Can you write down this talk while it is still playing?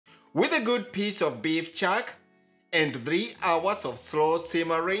With a good piece of beef chuck and 3 hours of slow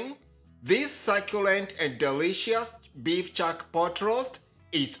simmering, this succulent and delicious beef chuck pot roast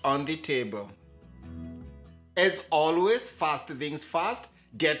is on the table. As always, first things first,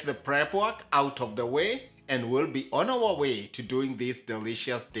 get the prep work out of the way and we'll be on our way to doing this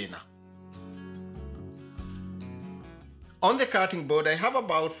delicious dinner. On the cutting board, I have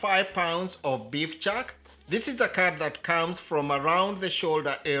about 5 pounds of beef chuck. This is a cut that comes from around the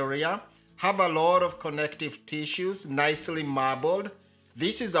shoulder area, have a lot of connective tissues, nicely marbled.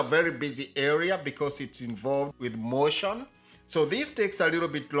 This is a very busy area because it's involved with motion. So this takes a little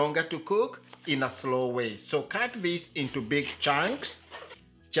bit longer to cook in a slow way. So cut this into big chunks,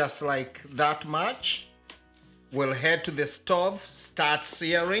 just like that much. We'll head to the stove, start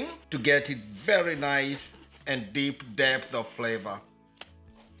searing to get it very nice and deep depth of flavor.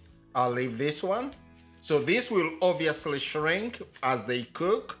 I'll leave this one. So this will obviously shrink as they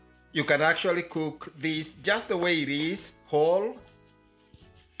cook. You can actually cook this just the way it is, whole.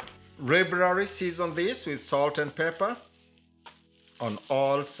 Regularly season this with salt and pepper on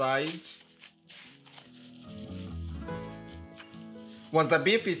all sides. Once the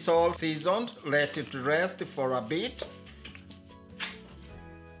beef is all seasoned, let it rest for a bit.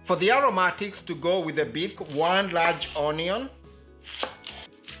 For the aromatics to go with the beef, 1 large onion,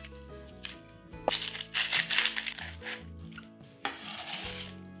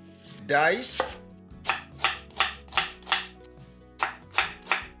 dice,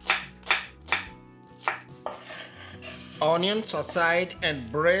 onions aside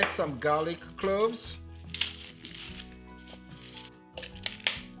and break some garlic cloves,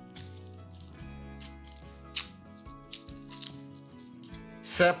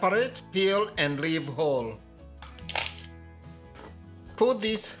 separate, peel and leave whole. Put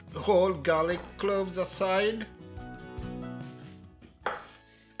these whole garlic cloves aside.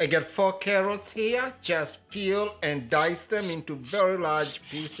 I got 4 carrots here, just peel and dice them into very large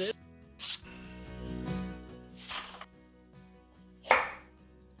pieces.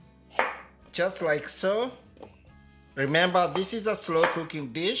 Just like so. Remember, this is a slow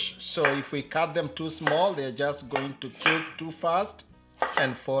cooking dish, so if we cut them too small, they're just going to cook too fast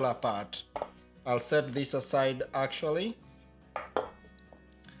and fall apart. I'll set this aside actually,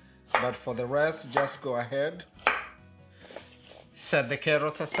 but for the rest, just go ahead. Set the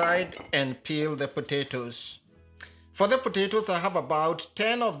carrots aside and peel the potatoes. For the potatoes, I have about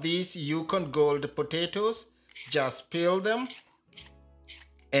 10 of these Yukon Gold potatoes. Just peel them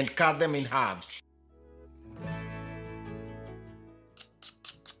and cut them in halves.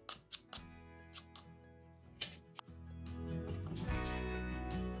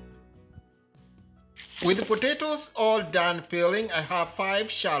 With the potatoes all done peeling, I have 5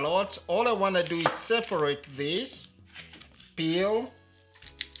 shallots. All I want to do is separate this. Peel,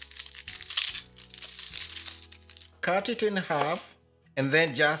 cut it in half, and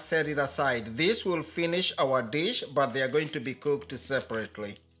then just set it aside. This will finish our dish, but they are going to be cooked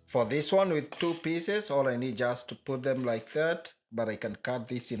separately. For this one with 2 pieces, all I need just to put them like that, but I can cut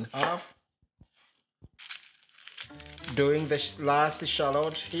this in half. Doing the last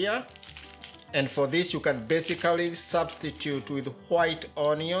shallot here. And for this, you can basically substitute with white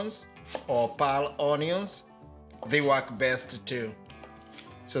onions or pearl onions. They work best too.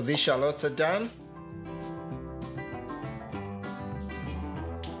 So these shallots are done.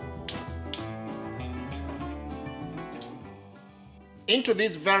 Into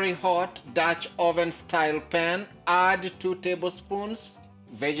this very hot Dutch oven style pan, add 2 tablespoons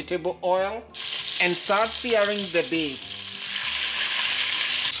vegetable oil and start searing the beef.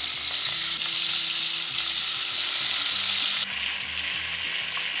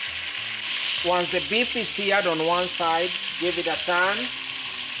 Once the beef is seared on one side, give it a turn.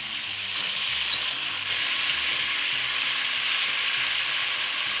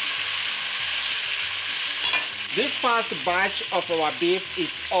 This first batch of our beef is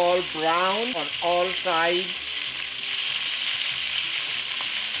all brown on all sides.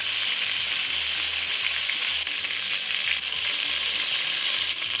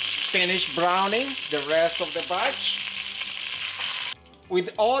 Finish browning the rest of the batch.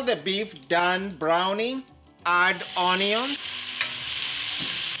 With all the beef done browning, add onions.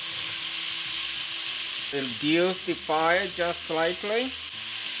 Reduce the fire just slightly.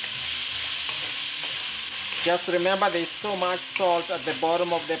 Just remember there's so much salt at the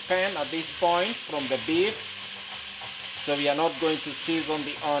bottom of the pan at this point from the beef. So we are not going to season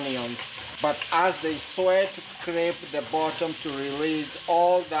the onions. But as they sweat, scrape the bottom to release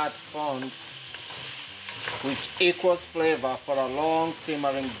all that fond, which equals flavor for a long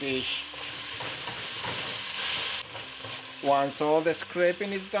simmering dish. Once all the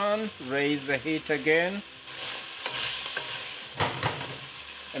scraping is done, raise the heat again.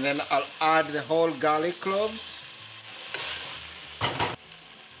 And then I'll add the whole garlic cloves.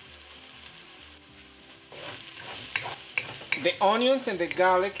 The onions and the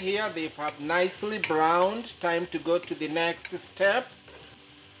garlic here, they have nicely browned. Time to go to the next step.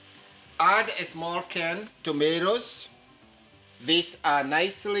 Add a small can tomatoes. These are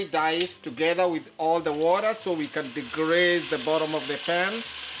nicely diced together with all the water so we can deglaze the bottom of the pan.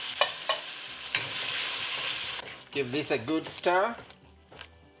 Give this a good stir.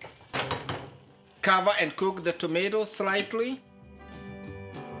 Cover and cook the tomatoes slightly.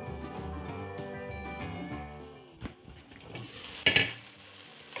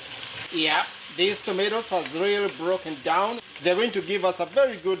 Yeah, these tomatoes have really broken down. They're going to give us a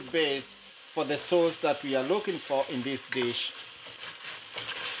very good base for the sauce that we are looking for in this dish.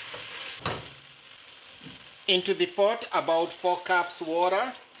 Into the pot, about 4 cups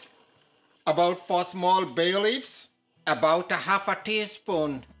water, about 4 small bay leaves, about a half a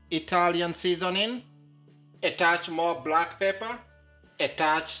teaspoon Italian seasoning, a touch more black pepper, a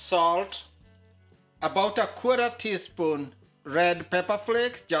touch salt, about a 1/4 teaspoon red pepper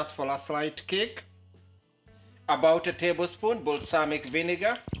flakes just for a slight kick, about a tablespoon balsamic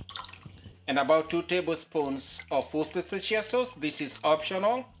vinegar, and about 2 tablespoons of Worcestershire sauce. This is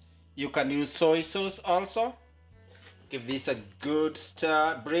optional. You can use soy sauce also. Give this a good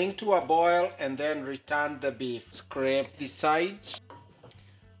stir, bring to a boil, and then return the beef. Scrape the sides.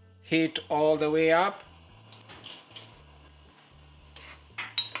 Heat all the way up.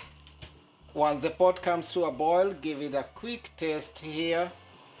 Once the pot comes to a boil, give it a quick taste here.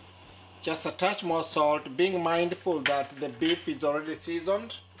 Just a touch more salt, being mindful that the beef is already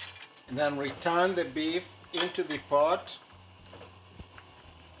seasoned. And then return the beef into the pot.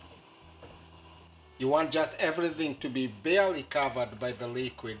 You want just everything to be barely covered by the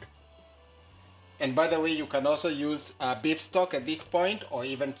liquid. And by the way, you can also use beef stock at this point, or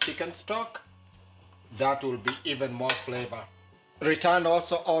even chicken stock. That will be even more flavor. Return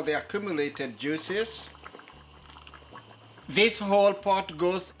also all the accumulated juices. This whole pot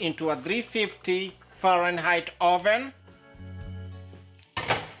goes into a 350 Fahrenheit oven.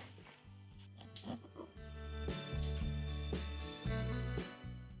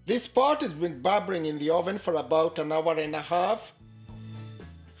 This pot has been bubbling in the oven for about 1.5 hours.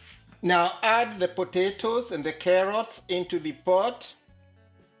 Now add the potatoes and the carrots into the pot.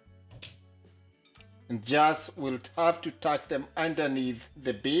 And just will have to tuck them underneath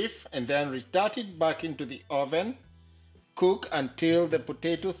the beef and then retort it back into the oven. Cook until the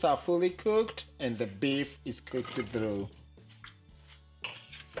potatoes are fully cooked and the beef is cooked through.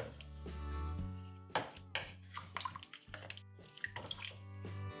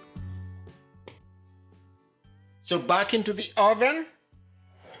 So back into the oven.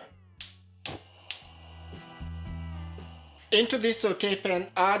 Into this saute pan,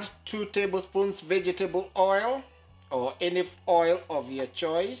 add 2 tablespoons vegetable oil or any oil of your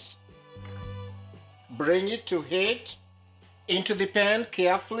choice. Bring it to heat. Into the pan,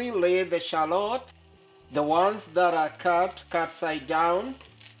 carefully lay the shallot, the ones that are cut side down.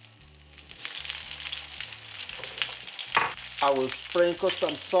 I will sprinkle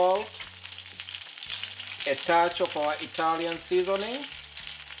some salt, a touch of our Italian seasoning,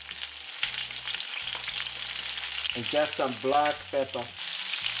 and just some black pepper.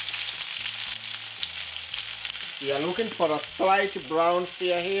 We are looking for a slight brown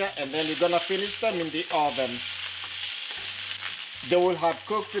sear here, and then you're gonna finish them in the oven. They will have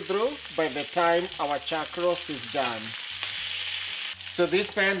cooked through by the time our chuck roast is done. So this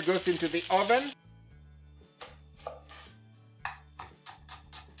pan goes into the oven.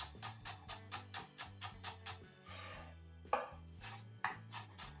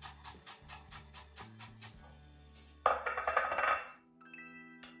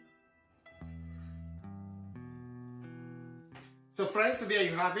 So friends, there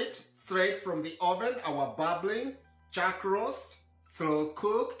you have it, straight from the oven, our bubbling chuck roast, slow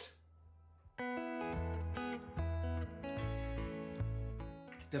cooked.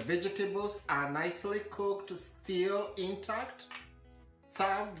 The vegetables are nicely cooked, still intact.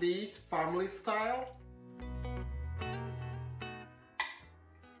 Serve these family style.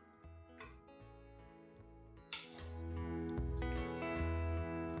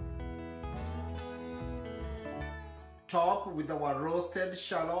 Top with our roasted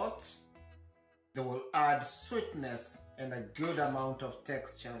shallots. They will add sweetness and a good amount of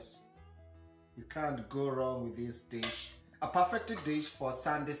textures. You can't go wrong with this dish. A perfect dish for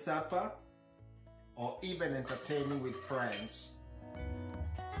Sunday supper or even entertaining with friends.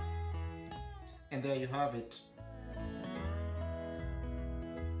 And there you have it.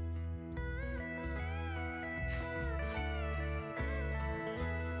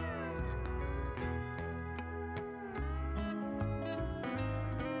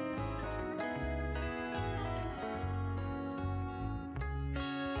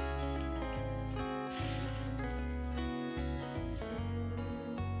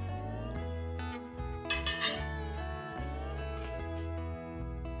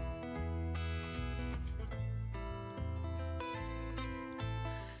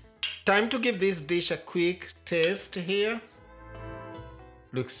 Time to give this dish a quick taste here.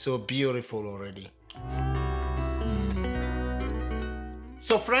 Looks so beautiful already.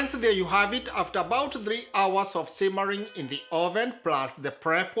 So friends, there you have it. After about 3 hours of simmering in the oven plus the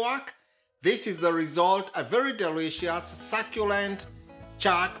prep work, this is the result, a very delicious, succulent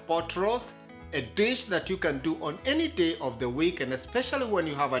chuck pot roast, a dish that you can do on any day of the week, and especially when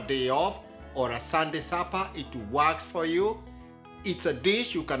you have a day off or a Sunday supper, it works for you. It's a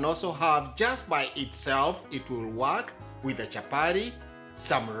dish you can also have just by itself. It will work with a chapati,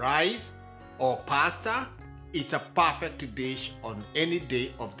 some rice or pasta. It's a perfect dish on any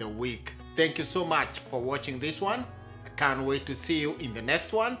day of the week. Thank you so much for watching this one. I can't wait to see you in the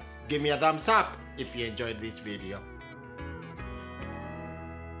next one. Give me a thumbs up if you enjoyed this video.